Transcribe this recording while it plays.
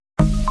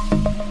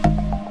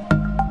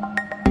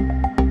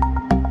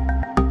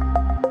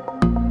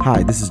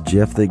Hi, this is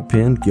Jeff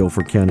Thigpen,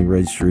 Guilford County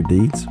Registrar of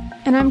Deeds.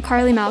 And I'm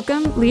Carly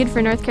Malcolm, Lead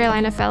for North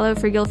Carolina Fellow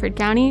for Guilford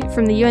County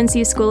from the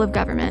UNC School of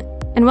Government.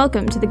 And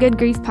welcome to the Good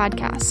Grief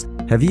Podcast.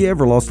 Have you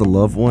ever lost a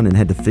loved one and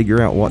had to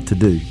figure out what to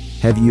do?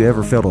 Have you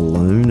ever felt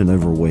alone and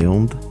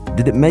overwhelmed?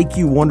 Did it make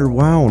you wonder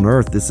why on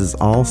earth this is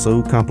all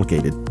so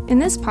complicated? In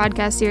this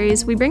podcast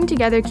series, we bring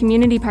together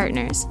community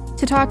partners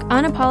to talk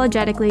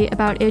unapologetically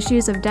about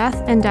issues of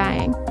death and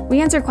dying. We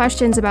answer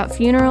questions about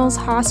funerals,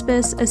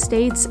 hospice,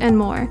 estates, and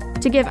more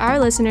to give our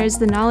listeners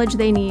the knowledge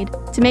they need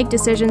to make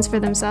decisions for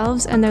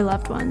themselves and their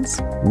loved ones.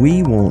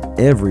 We want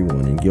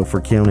everyone in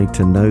Guilford County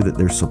to know that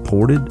they're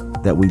supported,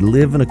 that we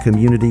live in a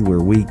community where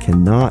we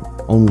can not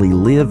only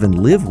live and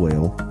live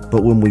well,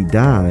 but when we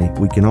die,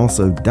 we can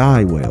also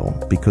die well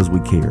because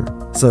we care.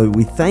 So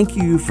we thank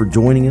you for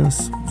joining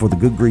us for the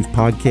Good Grief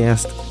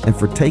Podcast and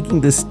for taking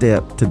this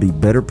step to be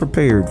better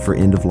prepared for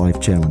end-of-life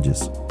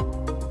challenges.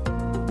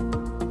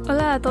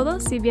 Hola a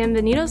todos y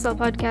bienvenidos al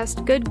podcast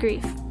Good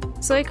Grief.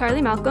 Soy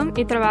Carly Malcolm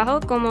y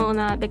trabajo como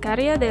una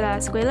becaria de la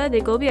Escuela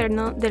de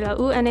Gobierno de la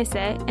UNC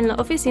en la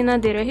Oficina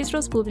de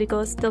Registros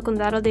Públicos del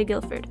Condado de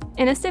Guilford.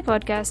 En este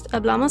podcast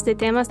hablamos de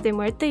temas de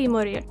muerte y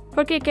morir,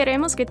 porque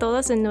queremos que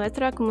todos en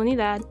nuestra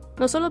comunidad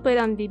no solo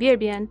puedan vivir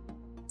bien,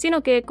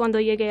 sino que cuando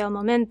llegue el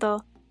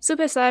momento, su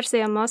pesar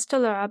sea más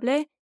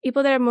tolerable y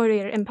poder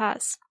morir en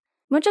paz.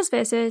 Muchas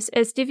veces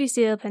es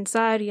difícil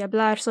pensar y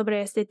hablar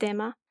sobre este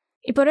tema,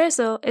 y por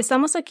eso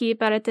estamos aquí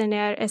para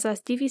tener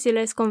esas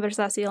difíciles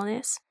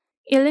conversaciones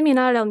y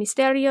eliminar el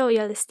misterio y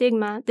el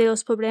estigma de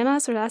los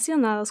problemas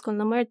relacionados con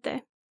la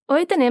muerte.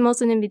 Hoy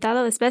tenemos un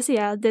invitado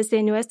especial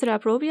desde nuestra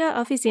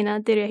propia Oficina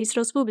de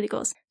Registros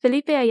Públicos,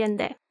 Felipe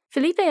Allende.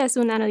 Felipe es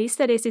un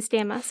analista de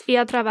sistemas y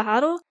ha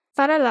trabajado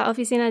para la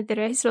Oficina de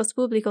Registros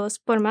Públicos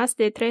por más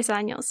de 3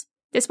 años,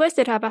 después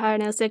de trabajar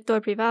en el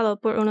sector privado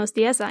por unos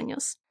 10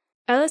 años.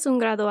 Él es un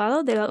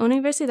graduado de la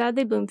Universidad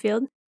de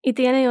Bloomfield y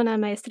tiene una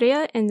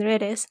maestría en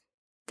redes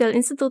del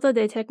Instituto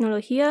de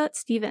Tecnología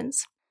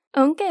Stevens.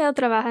 Aunque él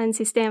trabaja en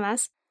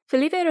sistemas,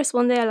 Felipe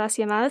responde a las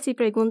llamadas y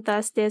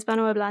preguntas de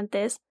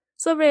hispanohablantes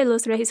sobre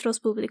los registros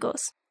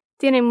públicos.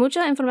 Tiene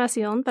mucha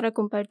información para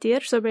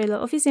compartir sobre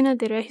la Oficina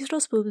de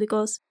Registros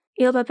Públicos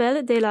y el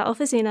papel de la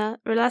oficina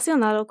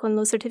relacionado con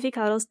los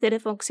certificados de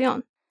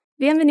defunción.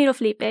 Bienvenido,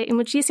 Felipe, y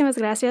muchísimas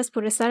gracias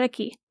por estar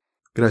aquí.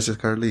 Gracias,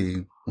 Carly,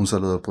 y un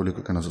saludo al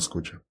público que nos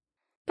escucha.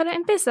 Para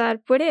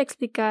empezar, ¿puede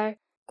explicar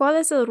cuál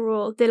es el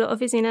rol de la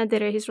Oficina de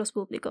Registros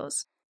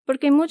Públicos?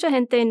 Porque mucha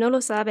gente no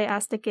lo sabe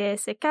hasta que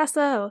se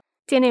casa o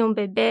tiene un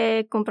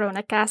bebé, compra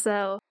una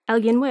casa o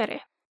alguien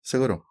muere.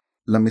 Seguro.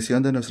 La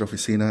misión de nuestra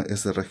oficina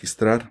es de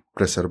registrar,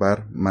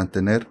 preservar,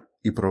 mantener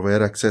y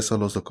proveer acceso a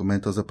los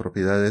documentos de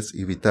propiedades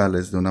y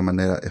vitales de una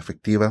manera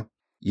efectiva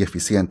y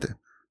eficiente,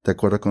 de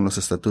acuerdo con los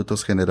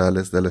estatutos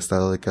generales del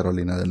Estado de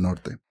Carolina del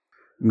Norte.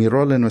 Mi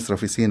rol en nuestra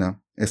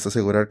oficina es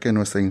asegurar que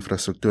nuestra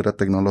infraestructura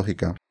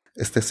tecnológica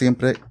esté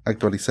siempre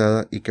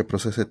actualizada y que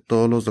procese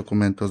todos los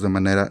documentos de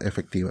manera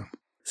efectiva.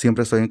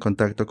 Siempre estoy en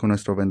contacto con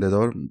nuestro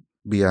vendedor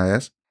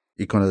BIS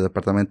y con el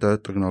Departamento de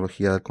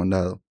Tecnología del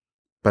Condado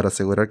para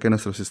asegurar que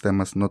nuestros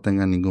sistemas no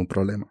tengan ningún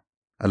problema.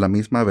 A la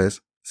misma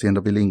vez,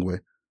 siendo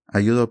bilingüe,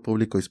 ayudo al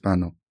público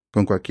hispano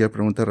con cualquier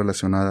pregunta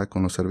relacionada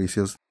con los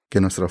servicios que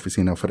nuestra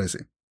oficina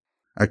ofrece,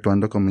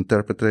 actuando como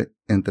intérprete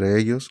entre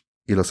ellos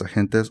y los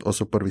agentes o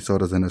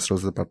supervisores de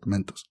nuestros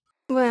departamentos.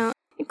 Bueno,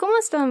 ¿y cómo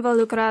está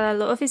involucrada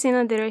la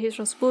Oficina de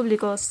Registros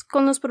Públicos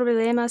con los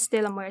problemas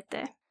de la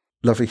muerte?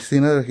 La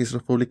Oficina de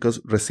Registros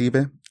Públicos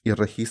recibe y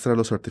registra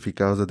los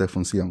certificados de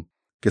defunción,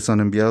 que son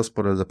enviados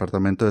por el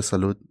Departamento de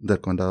Salud del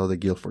Condado de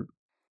Guilford,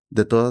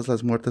 de todas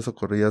las muertes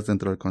ocurridas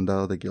dentro del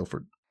Condado de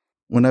Guilford.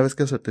 Una vez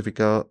que el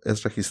certificado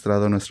es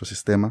registrado en nuestro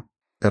sistema,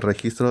 el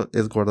registro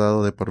es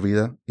guardado de por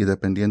vida y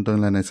dependiendo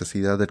en la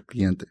necesidad del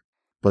cliente,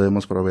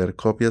 podemos proveer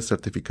copias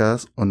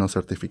certificadas o no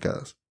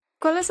certificadas.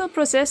 ¿Cuál es el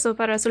proceso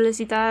para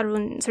solicitar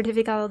un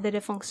certificado de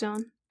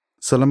defunción?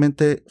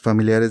 Solamente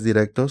familiares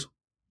directos,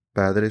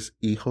 padres,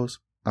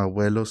 hijos,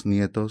 abuelos,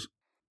 nietos,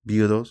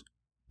 viudos,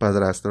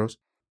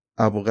 padrastros,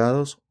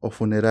 abogados o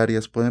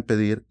funerarias pueden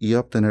pedir y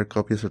obtener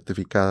copias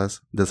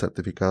certificadas del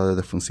certificado de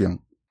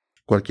defunción.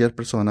 Cualquier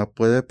persona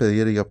puede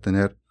pedir y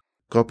obtener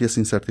copias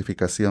sin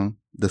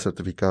certificación del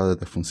certificado de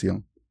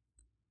defunción.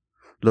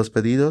 Los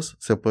pedidos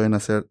se pueden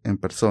hacer en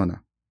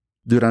persona.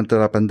 Durante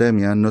la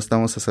pandemia no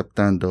estamos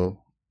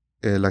aceptando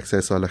el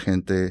acceso a la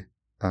gente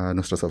a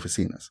nuestras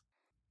oficinas.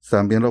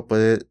 También lo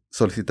puede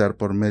solicitar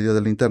por medio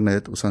del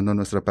internet usando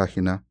nuestra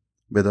página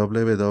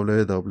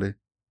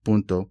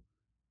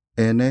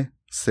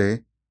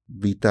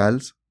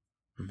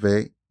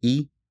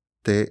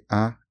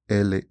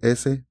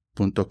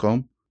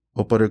www.ncvitals.com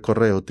o por el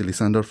correo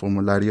utilizando el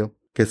formulario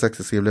que es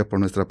accesible por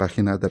nuestra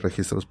página de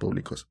registros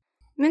públicos.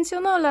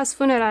 Mencionó las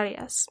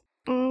funerarias.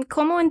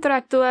 ¿Cómo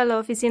interactúa la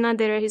Oficina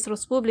de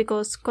Registros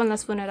Públicos con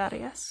las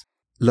funerarias?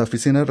 La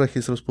Oficina de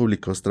Registros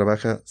Públicos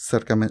trabaja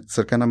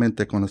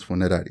cercanamente con las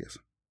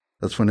funerarias.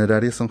 Las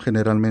funerarias son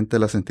generalmente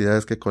las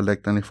entidades que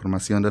colectan la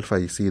información del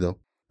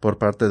fallecido por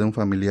parte de un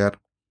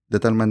familiar, de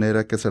tal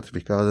manera que el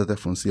certificado de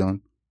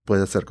defunción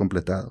puede ser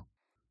completado.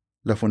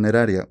 La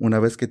funeraria, una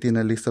vez que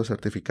tiene listo el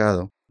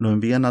certificado, lo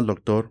envían al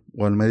doctor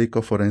o al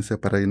médico forense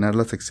para llenar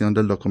la sección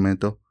del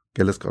documento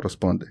que les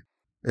corresponde.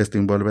 Esto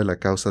envuelve la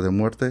causa de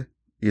muerte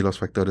y los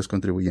factores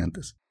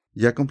contribuyentes.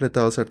 Ya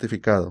completado el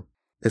certificado,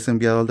 es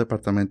enviado al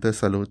Departamento de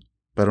Salud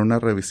para una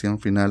revisión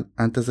final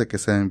antes de que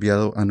sea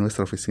enviado a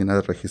nuestra oficina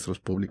de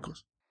registros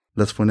públicos.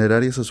 Las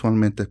funerarias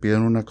usualmente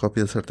piden una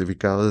copia del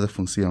certificado de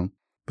defunción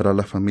para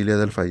la familia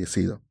del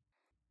fallecido.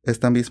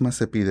 Esta misma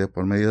se pide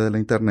por medio de la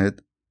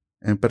Internet,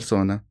 en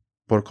persona,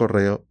 por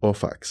correo o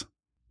fax.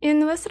 En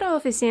nuestra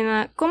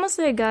oficina, ¿cómo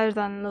se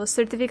guardan los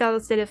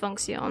certificados de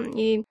defunción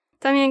y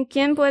también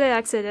quién puede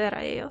acceder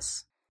a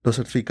ellos? Los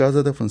certificados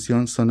de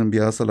defunción son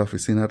enviados a la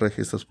oficina de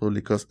registros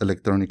públicos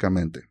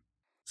electrónicamente.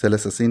 Se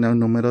les asigna un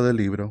número de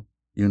libro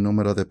y un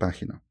número de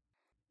página.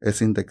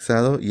 Es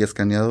indexado y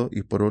escaneado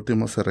y por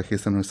último se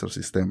registra en nuestro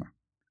sistema.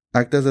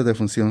 Actas de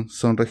defunción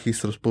son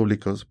registros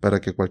públicos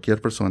para que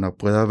cualquier persona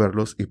pueda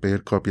verlos y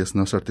pedir copias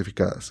no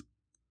certificadas.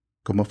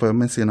 Como fue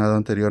mencionado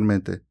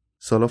anteriormente,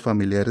 solo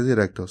familiares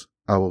directos,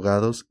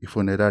 abogados y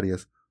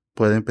funerarias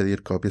pueden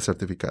pedir copias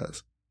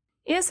certificadas.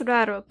 Es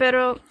raro,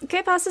 pero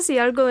 ¿qué pasa si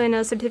algo en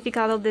el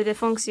certificado de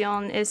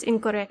defunción es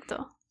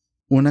incorrecto?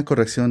 Una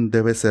corrección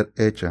debe ser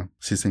hecha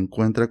si se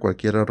encuentra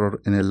cualquier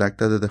error en el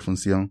acta de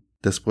defunción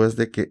después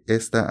de que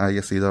ésta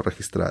haya sido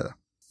registrada.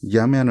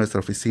 Llame a nuestra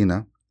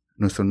oficina.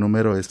 Nuestro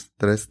número es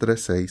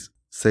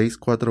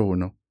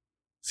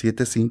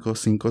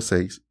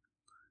 336-641-7556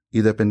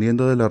 y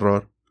dependiendo del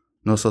error,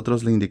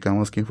 nosotros le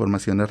indicamos qué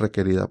información es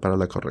requerida para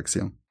la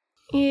corrección.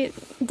 Y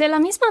de la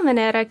misma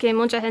manera que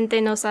mucha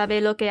gente no sabe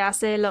lo que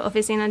hace la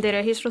Oficina de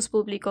Registros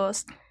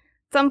Públicos,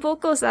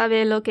 tampoco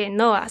sabe lo que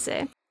no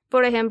hace.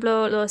 Por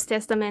ejemplo, los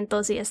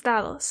testamentos y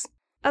estados.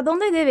 ¿A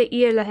dónde debe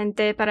ir la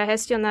gente para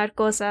gestionar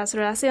cosas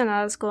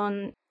relacionadas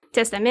con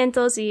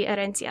testamentos y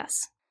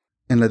herencias?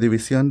 En la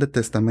división de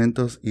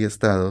testamentos y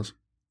estados,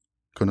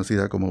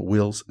 conocida como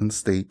Wills and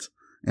States,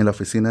 en la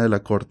oficina de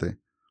la Corte,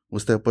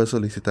 usted puede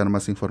solicitar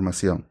más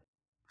información.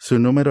 Su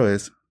número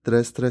es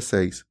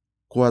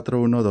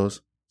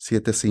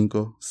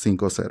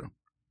 336-412-7550.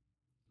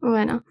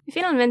 Bueno, y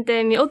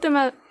finalmente, mi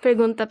última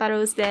pregunta para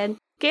usted.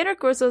 ¿Qué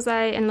recursos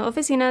hay en la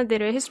Oficina de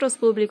Registros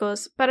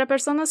Públicos para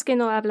personas que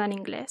no hablan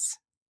inglés?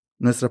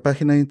 Nuestra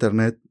página de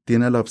internet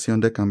tiene la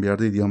opción de cambiar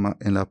de idioma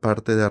en la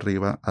parte de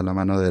arriba a la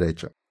mano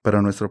derecha. Para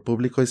nuestro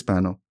público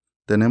hispano,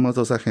 tenemos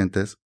 2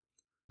 agentes,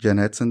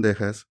 Janet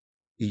Sendejas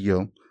y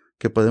yo,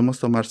 que podemos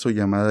tomar su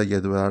llamada y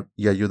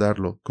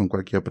ayudarlo con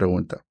cualquier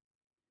pregunta.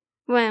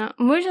 Bueno,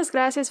 muchas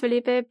gracias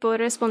Felipe por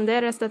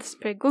responder a estas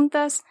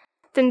preguntas.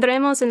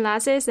 Tendremos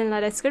enlaces en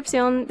la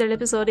descripción del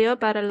episodio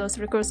para los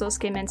recursos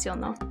que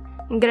mencionó.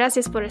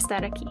 Gracias por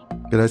estar aquí.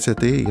 Gracias a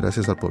ti y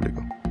gracias al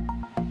público.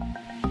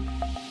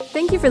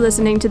 Thank you for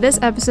listening to this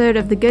episode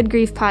of the Good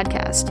Grief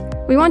Podcast.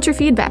 We want your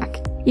feedback.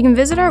 You can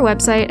visit our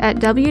website at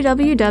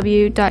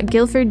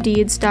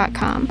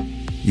www.guilforddeeds.com.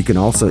 You can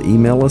also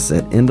email us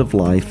at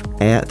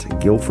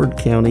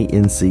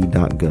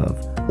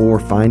endoflife@guilfordcountync.gov or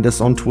find us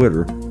on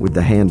Twitter with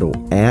the handle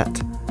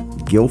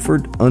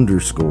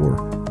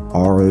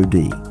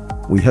 @Guilford_ROD.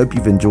 We hope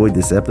you've enjoyed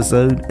this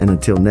episode, and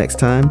until next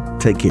time,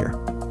 take care.